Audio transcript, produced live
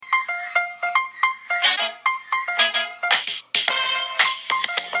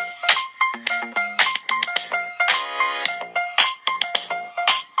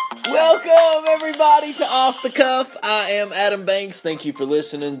everybody, to Off the Cuff. I am Adam Banks. Thank you for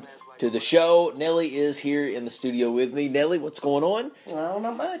listening to the show. Nelly is here in the studio with me. Nelly, what's going on? Well,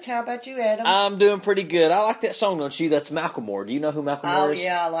 not much. How about you, Adam? I'm doing pretty good. I like that song, don't you? That's Macklemore. Do you know who Macklemore is? Oh,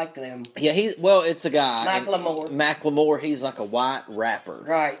 yeah, I like them. Yeah, it's a guy. Macklemore. Macklemore, he's like a white rapper.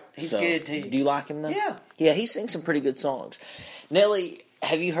 Right. He's good, too. Do you like him, though? Yeah. Yeah, he sings some pretty good songs. Nelly,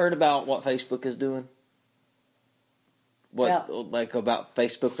 have you heard about what Facebook is doing? About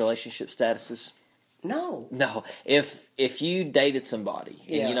Facebook relationship statuses? No. No. If you dated somebody,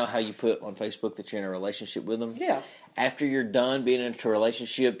 and Yeah. you know how you put on Facebook that you're in a relationship with them? Yeah. After you're done being into a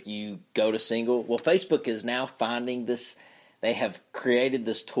relationship, you go to single. Well, Facebook is now finding this. They have created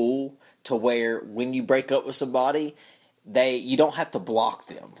this tool to where when you break up with somebody, you don't have to block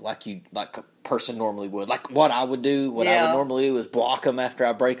them like a person normally would. Like what I would do, I would normally do is block them after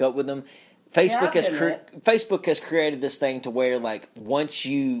I break up with them. Facebook has created this thing to where, like, once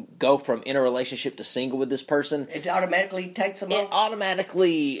you go from in a relationship to single with this person, it automatically takes them off? It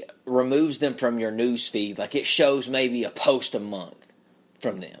automatically removes them from your news feed. Like, it shows maybe a post a month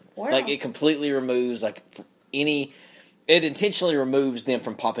from them. Wow. Like, it completely removes, it intentionally removes them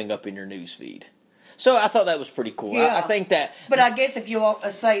from popping up in your news feed. So I thought that was pretty cool. Yeah. I think that... But I guess if you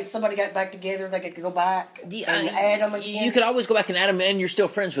say somebody got back together, they could go back and add them again. You could always go back and add them, and you're still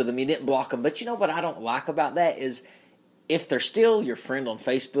friends with them. You didn't block them. But you know what I don't like about that is if they're still your friend on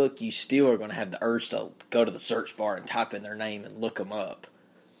Facebook, you still are going to have the urge to go to the search bar and type in their name and look them up.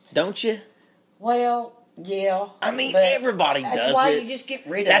 Don't you? Well... Yeah. I mean, everybody does it. That's why you just get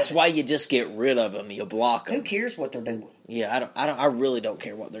rid of them. That's why you just get rid of them. You block them. Who cares what they're doing? Yeah, I really don't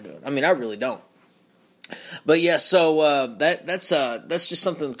care what they're doing. I mean, I really don't. But yeah, so that's just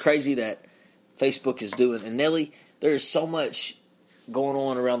something crazy that Facebook is doing. And Nelly, there is so much going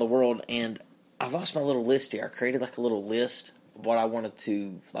on around the world, and I lost my little list here. I created like a little list of what I wanted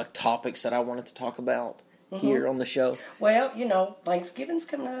to, like topics that I wanted to talk about here on the show. Well, Thanksgiving's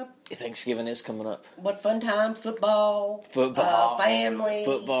coming up. Thanksgiving is coming up. What fun times? Football, family.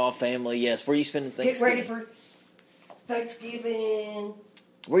 Football, family, yes. Where are you spending Thanksgiving? Get ready for Thanksgiving.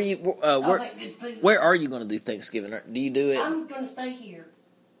 Where are you going to do Thanksgiving? Do you do it? I'm going to stay here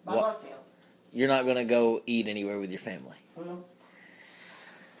by myself. You're not going to go eat anywhere with your family? Mm-hmm.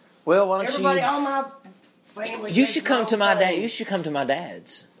 Well, why don't Everybody, all my family. You should come to my dad. You should come to my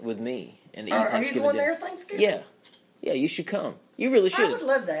dad's with me and eat Thanksgiving. Are you going there Thanksgiving? Yeah. You should come. You really should. I would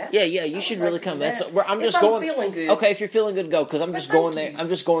love that. Yeah. You should really come. I'm feeling good. Okay, if you're feeling good, go because I'm just going there. I'm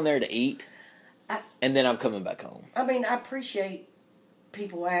just going there to eat, and then I'm coming back home. I mean, I appreciate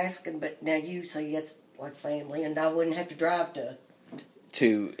people asking, but now you say it's like family, and I wouldn't have to drive to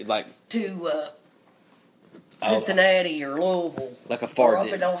Cincinnati or Louisville, like a far or up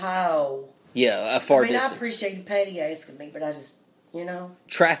in Ohio. Yeah, a far distance. I appreciated Patty asking me, but I just,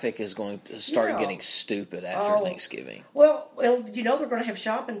 traffic is going to start getting stupid after Thanksgiving. Well, they're going to have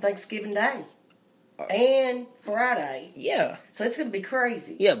shopping Thanksgiving Day and Friday. Yeah, so it's going to be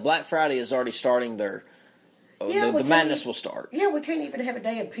crazy. Yeah, Black Friday is already starting their. The madness will start. Yeah, we can't even have a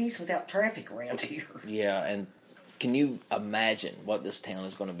day of peace without traffic around here. Yeah, and can you imagine what this town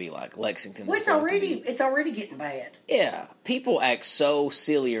is going to be like? Lexington. Well, it's already getting bad. Yeah, people act so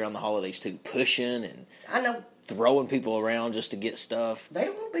silly around the holidays too, pushing and throwing people around just to get stuff. They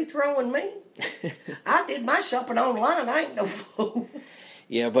won't be throwing me. I did my shopping online. I ain't no fool.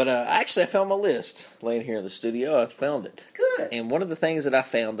 Yeah, but actually I found my list laying here in the studio. I found it. Good. And one of the things that I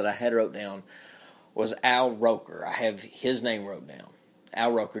found that I had wrote down was Al Roker. I have his name wrote down.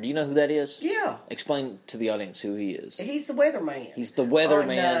 Al Roker. Do you know who that is? Yeah. Explain to the audience who he is. He's the weatherman. He's the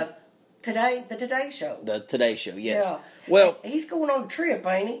weatherman. The Today Show. The Today Show, yes. Yeah. Well, he's going on a trip,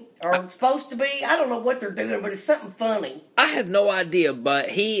 ain't he? Or supposed to be. I don't know what they're doing, but it's something funny. I have no idea,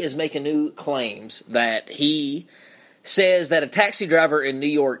 but he is making new claims that he says that a taxi driver in New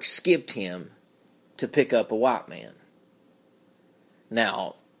York skipped him to pick up a white man.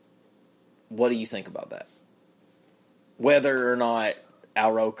 Now, what do you think about that? Whether or not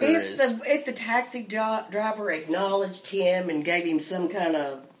Al Roker if the taxi driver acknowledged him and gave him some kind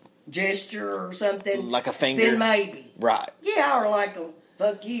of gesture or something, like a finger, then maybe, right? Yeah, or like a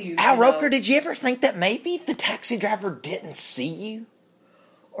fuck you. Al Roker, did you ever think that maybe the taxi driver didn't see you,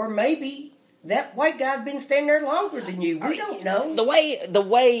 or maybe that white guy'd been standing there longer than you? We don't know. The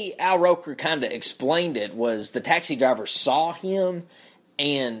way Al Roker kind of explained it was the taxi driver saw him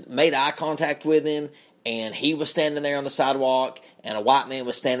and made eye contact with him, and he was standing there on the sidewalk, and a white man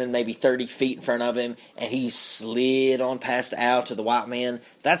was standing maybe 30 feet in front of him, and he slid on past Al to the white man.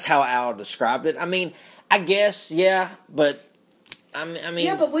 That's how Al described it. I mean, I guess, yeah, but I mean,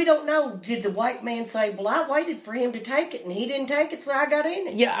 yeah, but we don't know. Did the white man say, well, I waited for him to take it, and he didn't take it, so I got in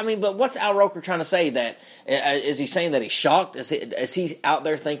it? yeah, I mean, but what's Al Roker trying to say? That is he saying that he's shocked? Is he out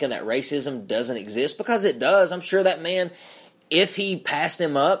there thinking that racism doesn't exist? Because it does. I'm sure that man, if he passed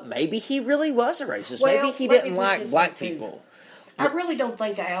him up, maybe he really was a racist. Well, maybe he let me didn't put like this black way, too. people. I really don't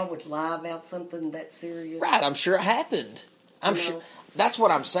think Al would lie about something that serious. Right, I'm sure it happened. I'm sure. That's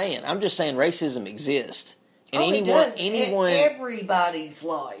what I'm saying. I'm just saying racism exists. And it does. anyone, Everybody's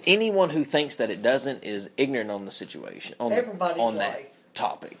life. anyone who thinks that it doesn't is ignorant on the situation, Everybody's on life. that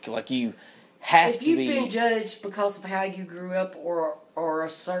topic. Like you have If to you've be been judged because of how you grew up or a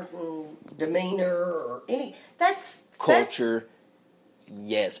certain demeanor or that's culture.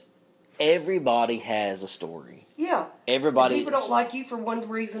 Yes, everybody has a story. Yeah. Everybody. If people don't like you for one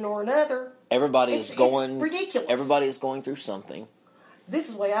reason or another. Everybody It's is going. ridiculous. Everybody is going through something. This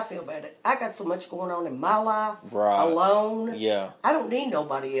is the way I feel about it. I got so much going on in my life, Right. alone. Yeah. I don't need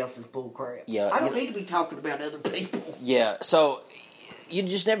nobody else's bullcrap. Yeah. I don't need to be talking about other people. Yeah. So you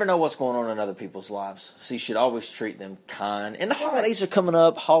just never know what's going on in other people's lives. So you should always treat them kind. And the holidays are coming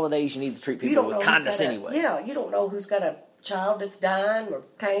up. Holidays, you need to treat people with kindness anyway. Yeah, you don't know who's got a child that's dying or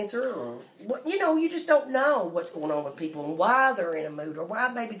cancer or what. You just don't know what's going on with people and why they're in a mood or why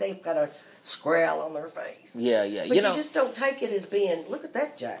maybe they've got a scowl on their face. Yeah, yeah. But you just don't take it as being, look at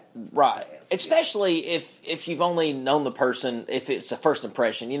that jack. Right. Especially if you've only known the person, if it's a first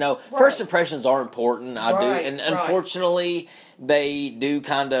impression. Right. First impressions are important. I do. Right, And right. unfortunately, they do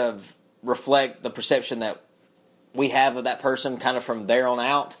kind of reflect the perception that we have of that person kind of from there on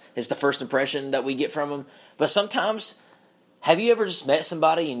out is the first impression that we get from them. But sometimes, have you ever just met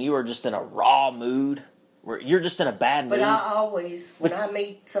somebody and you are just in a raw mood? Where you're just in a bad mood? But I always, when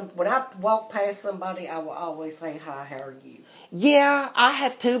I walk past somebody, I will always say, hi, how are you? Yeah, I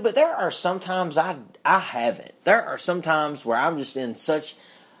have too, but there are sometimes I haven't. There are some times where I'm just in such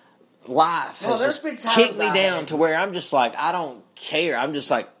life Well, has there's just been times kicked me I down have. to where I'm just like, I don't care. I'm just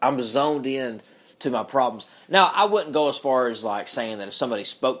like, I'm zoned in to my problems. Now, I wouldn't go as far as like saying that if somebody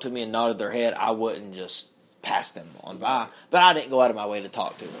spoke to me and nodded their head, I wouldn't just pass them on by. But I didn't go out of my way to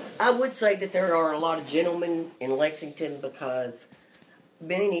talk to them. I would say that there are a lot of gentlemen in Lexington because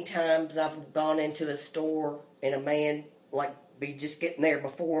many times I've gone into a store and a man be just getting there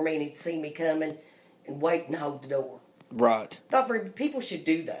before me and he'd see me coming and wait and hold the door. Right. Not very people should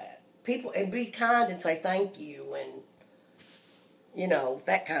do that. People and be kind and say thank you and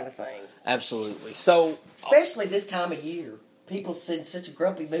that kind of thing. Absolutely. So, Especially this time of year. People in such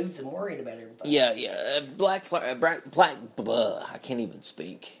grumpy moods and worried about everything. yeah. I can't even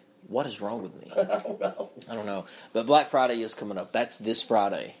speak. What is wrong with me? I don't know. But Black Friday is coming up. That's this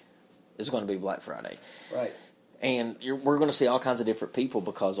Friday. It's going to be Black Friday. Right. And we're going to see all kinds of different people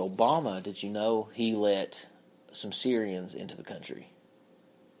because Obama, did you know, he let some Syrians into the country?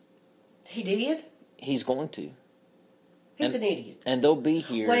 He did? He's going to. He's an idiot. And they'll be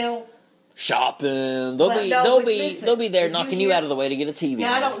here. Well, shopping. listen, They'll be there did knocking you you hear- out of the way to get a TV.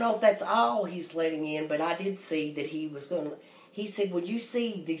 now I don't know if that's all he's letting in, but I did see that he was going to. He said, "Would you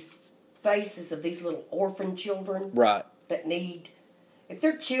see these faces of these little orphan children Right. that need? If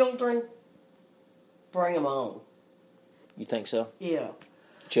they're children, bring them on." You think so? Yeah.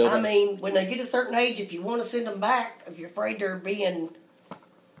 Children. I mean, when they get a certain age, if you want to send them back, if you're afraid they're being,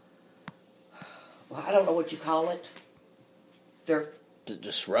 well, I don't know what you call it. They're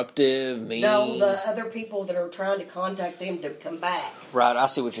disruptive, mean. no, the other people that are trying to contact them to come back. Right, I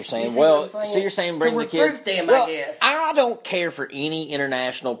see what you're saying. You see Well, what I'm saying? so you're saying bring To the kids. recruit them, well, I guess. I don't care for any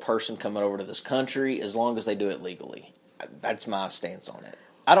international person coming over to this country as long as they do it legally. That's my stance on it.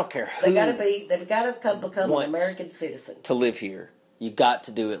 I don't care who They've got to become Once. an American citizen. to live here. You got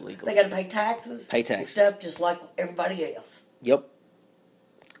to do it legally. They got to pay taxes. Pay taxes. And stuff just like everybody else. Yep.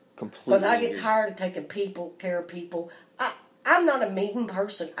 Completely. Because I get agree. tired of taking care of people. I'm not a mean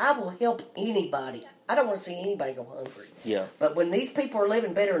person. I will help anybody. I don't want to see anybody go hungry. Yeah. But when these people are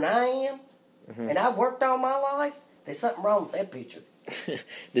living better than I am, and I worked all my life, there's something wrong with that picture.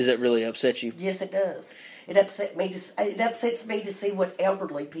 Does that really upset you? Yes, it does. It upsets me to see what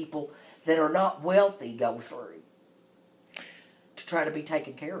elderly people that are not wealthy go through to try to be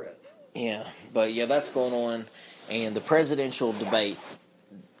taken care of. Yeah, but yeah, that's going on, and the presidential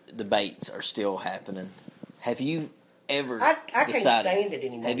debates are still happening. Have you ever I can't decided? stand it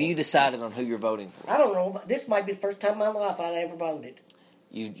anymore. Have you decided on who you're voting for? I don't know. This might be the first time in my life I ever voted.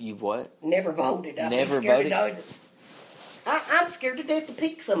 You've what? Never voted. Never voted? I'm scared to death to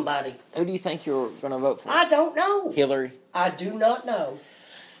pick somebody. Who do you think you're going to vote for? I don't know. Hillary. I do not know.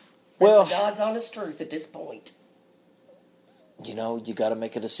 That's Well, the God's honest truth at this point. you got to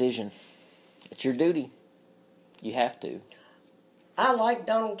make a decision. It's your duty. You have to. I like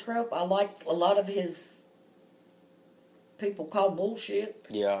Donald Trump. I like a lot of his people call bullshit.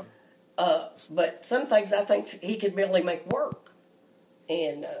 Yeah. But some things I think he could really make work.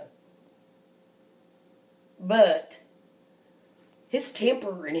 And, but his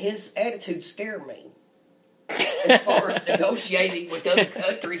temper and his attitude scare me. As far as negotiating with other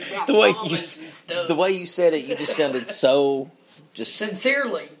countries about bombings and stuff. The way you said it, you just sounded so just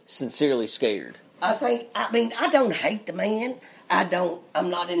sincerely scared. I don't hate the man. I'm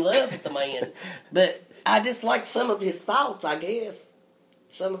not in love with the man. But I just like some of his thoughts, I guess.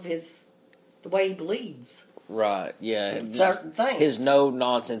 Some of the way he believes. Right, yeah. Certain things. His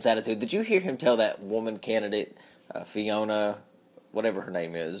no-nonsense attitude. Did you hear him tell that woman candidate, Fiona, whatever her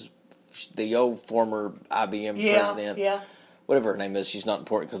name is, the old former IBM president? Yeah. Whatever her name is, she's not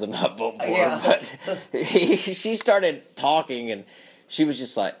important because I'm not voting for her. But she started talking, and she was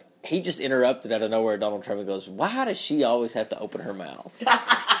just like, he just interrupted out of nowhere Donald Trump and goes, why does she always have to open her mouth?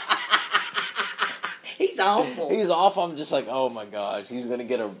 He's awful. He's awful. I'm just like, oh my gosh, he's going to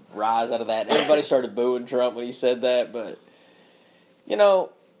get a rise out of that. Everybody started booing Trump when he said that, but, you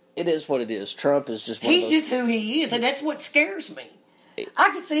know, it is what it is. Trump is just one of those... He's just who he is, and that's what scares me. I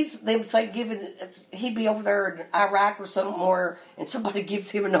could see them say he'd be over there in Iraq or somewhere, and somebody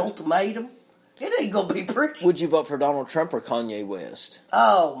gives him an ultimatum. It ain't gonna be pretty. Would you vote for Donald Trump or Kanye West?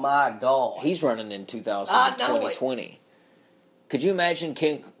 Oh my God! He's running in 2020. Could you imagine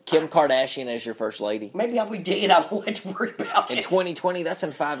Kim Kardashian as your first lady? Maybe I'll be dead. I won't have to worry about it. In 2020, that's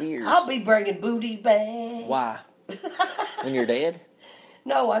in 5 years. I'll be bringing booty back. Why? When you're dead?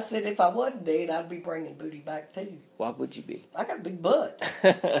 No, I said if I wasn't dead, I'd be bringing booty back too. Why would you be? I got a big butt.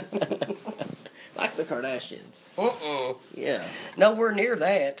 Like the Kardashians. Yeah. Nowhere near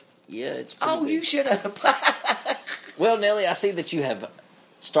that. Yeah, it's pretty big. You should have. Well, Nellie, I see that you have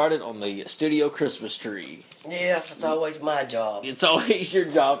started on the studio Christmas tree. Yeah, it's always my job. It's always your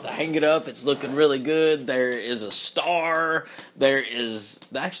job to hang it up. It's looking really good. There is a star. There's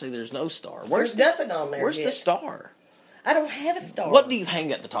no star. There's nothing on there. Where's the star? I don't have a star. What do you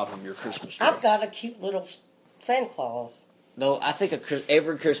hang at the top of your Christmas tree? I've got a cute little Santa Claus. No, I think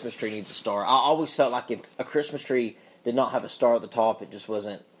every Christmas tree needs a star. I always felt like if a Christmas tree did not have a star at the top, it just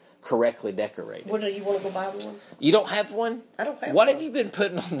wasn't correctly decorated. What, do you want to go buy one? You don't have one? I don't have What one. have you been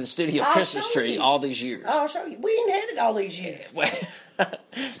putting on the studio Christmas tree all these years? I'll show you. We ain't had it all these years. We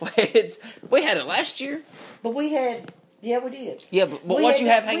had it last year. But we had, we did. Yeah, but what you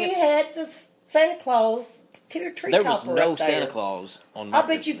have hanging? We had the Santa Claus tree there was topper no up there. Santa Claus on my I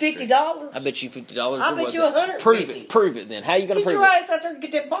bet you Christmas $50. tree. I bet you $50. I bet you $150. Prove it then. How are you going to Get prove your it? ass out there and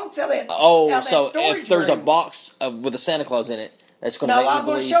get that box out of that. So if there's a box with a Santa Claus in it, that's going to make me I'm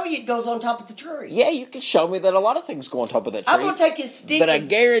going to show you it goes on top of the tree. Yeah, you can show me that a lot of things go on top of that tree. I'm going to take his stick. But I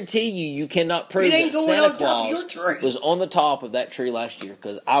guarantee you cannot prove that Santa Claus was on the top of that tree last year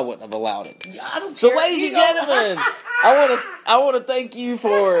because I wouldn't have allowed it. I don't so, care. ladies and gentlemen, I want to thank you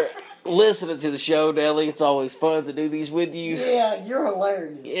for listening to the show, Nellie. It's always fun to do these with you. Yeah, you're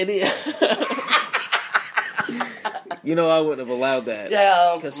hilarious. It is. You know, I wouldn't have allowed that.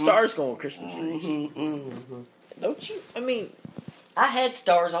 Yeah. Because stars go on Christmas trees. Don't you? I mean, I had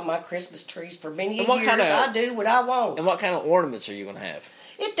stars on my Christmas trees for many years. I do what I want. And what kind of ornaments are you going to have?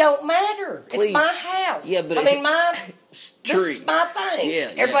 It don't matter. Please. It's my house. Yeah, but this is my thing.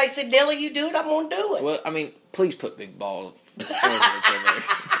 Yeah, Everybody said, Nellie, you do it, I'm going to do it. Well, I mean, please put big balls ornaments on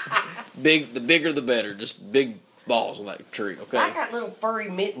there. The bigger the better. Just big balls on that tree, okay? I got little furry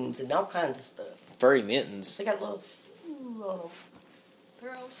mittens and all kinds of stuff. Furry mittens? They got little on them.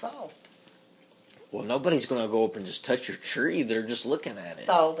 They're all soft. Well, nobody's going to go up and just touch your tree. They're just looking at it.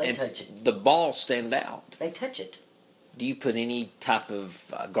 Oh, they touch it. The balls stand out. They touch it. Do you put any type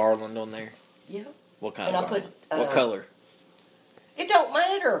of garland on there? Yeah. What kind of garland? What color? It don't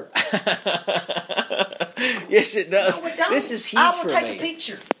matter. Yes, it does. No, it don't. This is huge for me. I will take a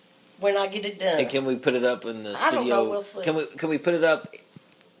picture when I get it done. And can we put it up in the studio? I don't know. We'll see. Can we put it up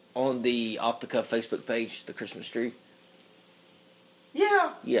on the Off the Cuff Facebook page, the Christmas tree?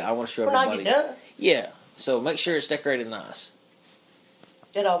 Yeah. Yeah, I want to show when everybody. I get done. Yeah. So make sure it's decorated nice.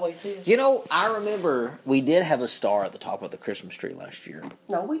 It always is. You know, I remember we did have a star at the top of the Christmas tree last year.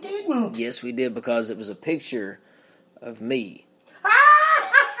 No, we didn't. Yes, we did, because it was a picture of me.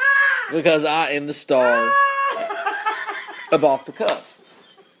 Because I am the star of Off the Cuff.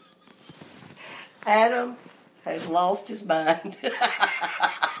 Adam has lost his mind.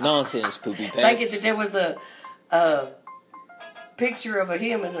 Nonsense, poopy pants. Thinking that there was a picture of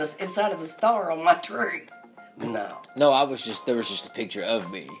him inside of a star on my tree. No. No, there was just a picture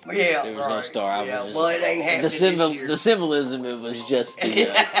of me. Yeah, there was no star. Well, it ain't happening this year. The symbolism, it was just it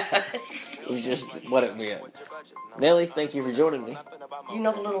was just what it meant. Nelly, thank you for joining me. You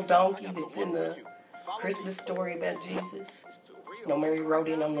know the little donkey that's in the Christmas story about Jesus? You know, Mary rode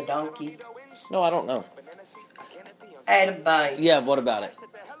in on the donkey. No, I don't know. Adam Banks. Yeah, what about it?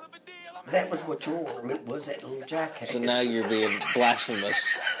 That was what your ornament was, that little jackass. So now you're being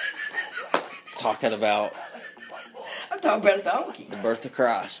blasphemous, talking about I'm talking about a donkey. the birth of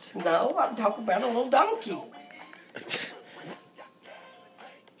Christ. No, I'm talking about a little donkey.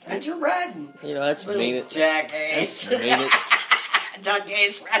 And you're riding. You know, that's Little mean. jackass. That's mean.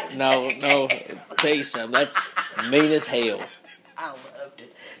 Jackass riding. No, jackass. tell you something. That's mean as hell. I loved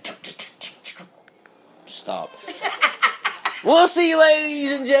it. Stop. We'll see you,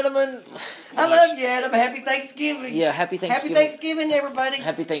 ladies and gentlemen. I love you, Adam. Happy Thanksgiving. Yeah, happy Thanksgiving. Happy Thanksgiving, everybody.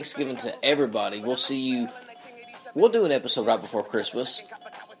 Happy Thanksgiving to everybody. We'll see you. We'll do an episode right before Christmas.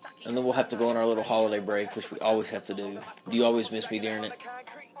 And then we'll have to go on our little holiday break, which we always have to do. Do you always miss me during it?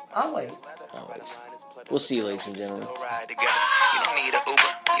 Always. Always. We'll see you, ladies and gentlemen. You don't need a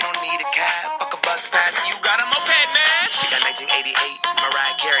Uber, you don't need a cab. Fuck a bus pass, you got a moped, man. She got 1988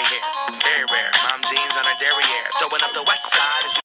 Mariah Carey hair, very rare. Mom jeans on her derriere, throwing up the west side.